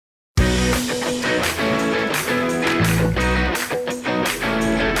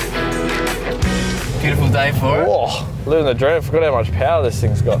Beautiful day for it. Oh, living the dream. Forgot how much power this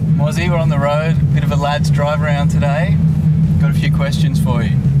thing's got. Mozzie, we're on the road. Bit of a lad's drive around today. Got a few questions for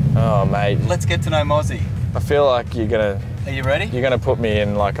you. Oh, mate. Let's get to know Mozzie. I feel like you're gonna. Are you ready? You're gonna put me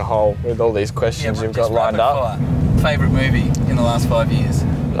in like a hole with all these questions you've got lined up. Favourite movie in the last 5 years?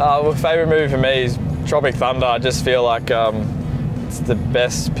 Well, favourite movie for me is Tropic Thunder. I just feel like it's the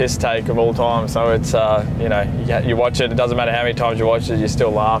best piss take of all time. So it's you know, you watch it. It doesn't matter how many times you watch it, you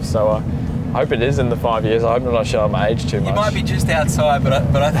still laugh. So. I hope it is in the 5 years. I hope I'm not showing my age too much. You might be just outside, but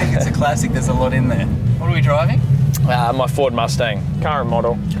I think it's a classic. There's a lot in there. What are we driving? My Ford Mustang. Current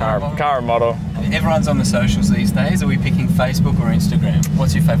model. Current model. Everyone's on the socials these days. Are we picking Facebook or Instagram?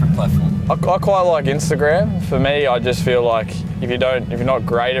 What's your favourite platform? I quite like Instagram. For me, I just feel like if you're not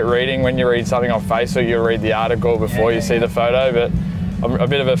great at reading, when you read something on Facebook, you'll read the article before you see the photo. But I'm a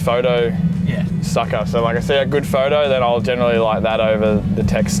bit of a photo sucker. So like I see a good photo, then I'll generally like that over the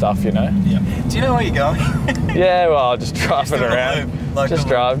text stuff, you know? Yeah. Do you know where you're going? Yeah, well, I'll just driving around. Just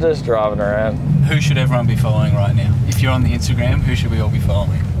driving around. Who should everyone be following right now? If you're on the Instagram, who should we all be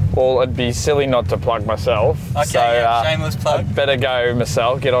following? Well, it'd be silly not to plug myself. Okay, so, shameless plug. I'd better go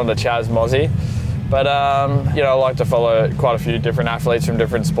myself, get on to Chaz Mozzie. But, you know, I like to follow quite a few different athletes from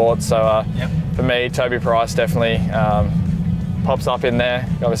different sports. So for me, Toby Price definitely pops up in there.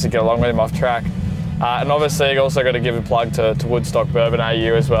 Obviously get along with him off track. And obviously also got to give a plug to Woodstock Bourbon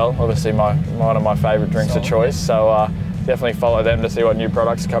AU as well. Obviously one of my favourite drinks of choice. So definitely follow them to see what new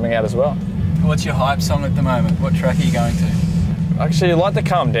products are coming out as well. What's your hype song at the moment? What track are you going to? Actually, I like to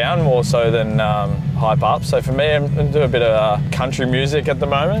calm down more so than hype up. So for me, I'm doing a bit of country music at the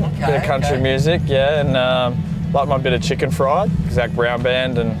moment. Okay, bit of country music, yeah, and like my bit of Chicken Fried, Zach Brown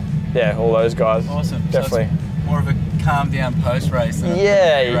Band, and yeah, all those guys. Awesome. Definitely. So it's more of a calm down post race than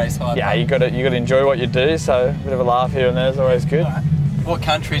a race hype. Yeah, you got to enjoy what you do. So a bit of a laugh here and there is always good. All right. What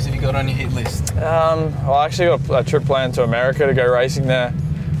countries have you got on your hit list? Well, I actually got a trip planned to America to go racing there.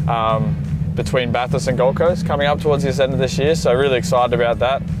 Between Bathurst and Gold Coast coming up towards the end of this year, so really excited about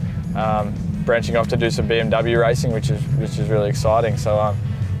that. Branching off to do some BMW racing, which is really exciting. So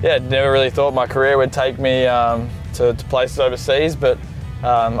yeah, never really thought my career would take me to places overseas, but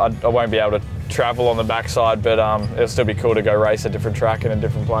I won't be able to travel on the backside, but it'll still be cool to go race a different track in a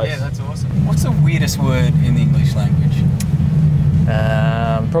different place. Yeah, that's awesome. What's the weirdest word in the English language?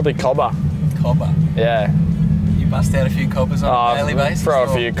 Probably cobber. Cobber? Yeah. Bust out a few cobbers on a daily basis? Throw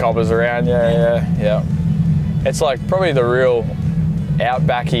a few cobbers around, yeah. It's like probably the real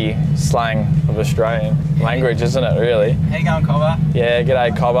outbacky slang of Australian language, isn't it, really? How you going, cobber? Yeah,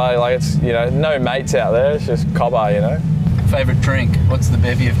 g'day, cobber. Like, it's, you know, no mates out there, it's just cobber, you know. Favourite drink? What's the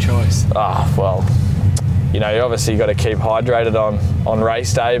bevy of choice? Well, you know, you obviously got to keep hydrated on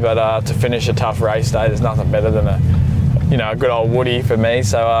race day, but to finish a tough race day, there's nothing better than a good old woody for me.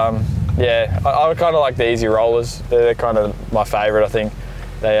 So, yeah, I kind of like the easy rollers. They're kind of my favourite, I think.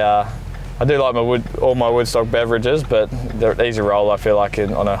 I do like all my Woodstock beverages, but the easy roll, I feel like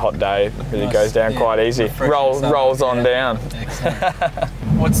on a hot day, it really goes down quite easy. Rolls on down. Excellent.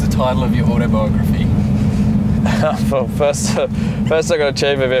 What's the title of your autobiography? Well, first I got to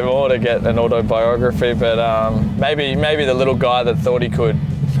achieve a bit more to get an autobiography, but maybe the little guy that thought he could.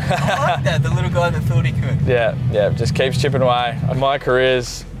 I like that, the little guy that thought he could. Yeah, just keeps chipping away. My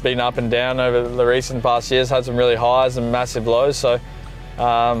career's been up and down over the recent past years, had some really highs and massive lows, so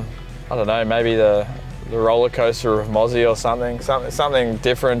I don't know, maybe the roller coaster of Mozzie or something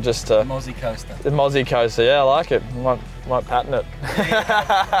different, just to... The Mozzie coaster. The Mozzie coaster, yeah, I like it. Might patent it.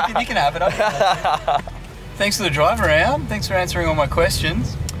 Yeah. You can have it. Thanks for the drive around. Thanks for answering all my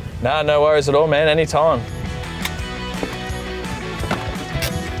questions. No worries at all, man, anytime.